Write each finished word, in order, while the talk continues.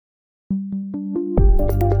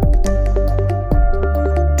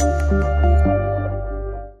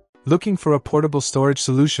Looking for a portable storage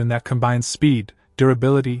solution that combines speed,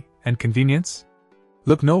 durability, and convenience?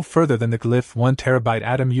 Look no further than the Glyph 1TB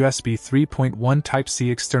Atom USB 3.1 Type-C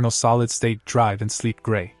external solid-state drive in sleek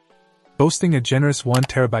gray. Boasting a generous 1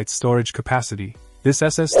 TB storage capacity, this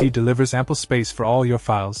SSD delivers ample space for all your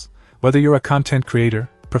files, whether you're a content creator,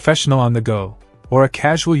 professional on the go, or a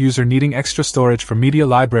casual user needing extra storage for media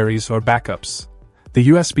libraries or backups. The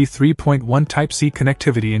USB 3.1 Type-C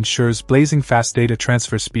connectivity ensures blazing fast data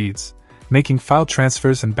transfer speeds, making file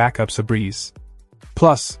transfers and backups a breeze.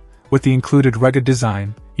 Plus, with the included rugged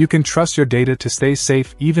design, you can trust your data to stay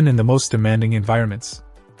safe even in the most demanding environments.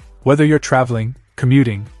 Whether you're traveling,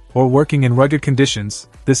 commuting, or working in rugged conditions,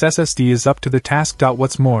 this SSD is up to the task.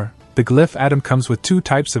 What's more, the Glyph Atom comes with 2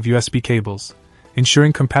 types of USB cables,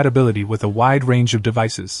 ensuring compatibility with a wide range of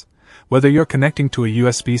devices, whether you're connecting to a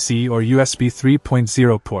USB-C or USB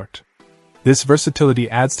 3.0 port. This versatility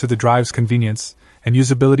adds to the drive's convenience and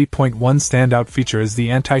usability. One standout feature is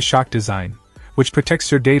the anti-shock design, which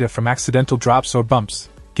protects your data from accidental drops or bumps,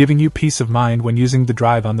 giving you peace of mind when using the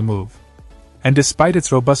drive on the move. And despite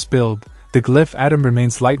its robust build, the Glyph Atom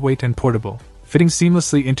remains lightweight and portable, fitting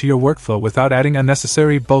seamlessly into your workflow without adding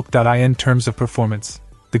unnecessary bulk. In terms of performance,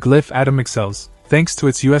 the Glyph Atom excels, thanks to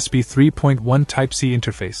its USB 3.1 Type-C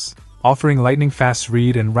interface, offering lightning-fast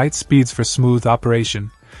read and write speeds for smooth operation,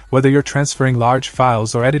 whether you're transferring large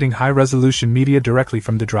files or editing high-resolution media directly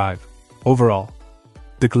from the drive. Overall,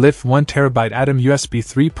 the Glyph 1TB Atom USB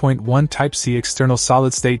 3.1 Type-C external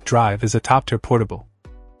solid-state drive is a top-tier portable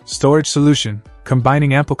storage solution,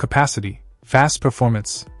 combining ample capacity, fast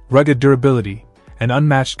performance, rugged durability, and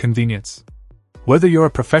unmatched convenience. Whether you're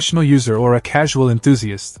a professional user or a casual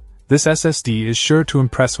enthusiast, this SSD is sure to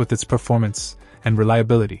impress with its performance and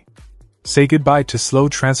reliability. Say goodbye to slow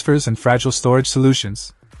transfers and fragile storage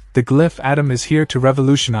solutions. The Glyph Atom is here to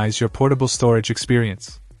revolutionize your portable storage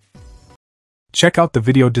experience. Check out the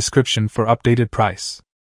video description for updated price.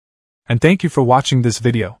 And thank you for watching this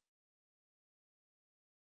video.